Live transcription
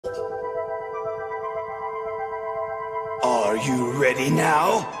you ready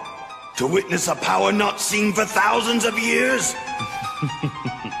now? To witness a power not seen for thousands of years?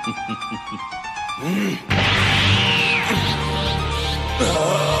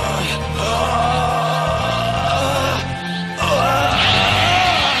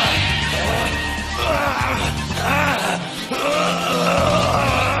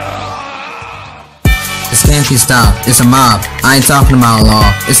 This can't be stopped, it's a mob. I ain't talking about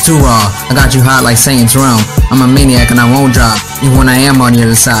law, it's too raw. I got you hot like Satan's realm. I'm a maniac and I won't drop, even when I am on the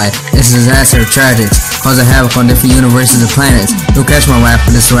other side. It's a disaster of tragics, causing havoc on different universes and planets. You'll catch my rap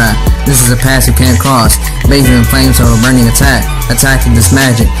for this rap. This is a path you can't cross. Blazing in flames or a burning attack. Attacking this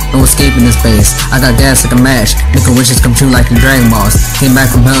magic, no escaping this base. I got gas like a match, making wishes come true like the Dragon Balls. Came back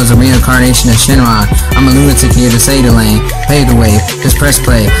from hell as a reincarnation of Shenron. I'm a lunatic here to save the lane. Pay the way, just press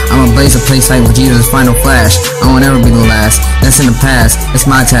play. I'm a blaze of play sight with Jesus' final flash. I won't ever be the last, that's in the past. It's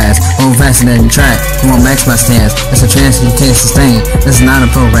my task, going faster than the track. You won't max my stance, it's a chance you can't sustain. This is not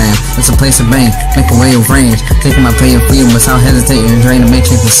a program, it's a place of bang. Make a way of range, taking my play of freedom without hesitating and drain the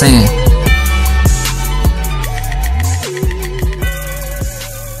matrix of sand.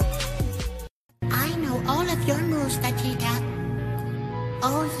 I know all of your moves, Vegeta.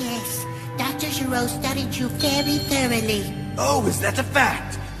 Oh yes, Dr. Gero studied you very thoroughly. Oh, is that a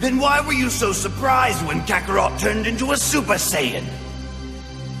fact? Then why were you so surprised when Kakarot turned into a Super Saiyan?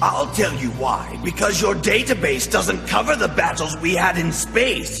 I'll tell you why. Because your database doesn't cover the battles we had in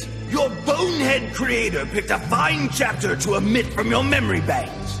space. Your bonehead creator picked a fine chapter to omit from your memory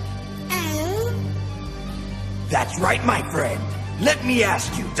banks. Oh? That's right, my friend. Let me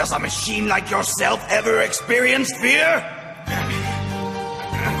ask you, does a machine like yourself ever experience fear?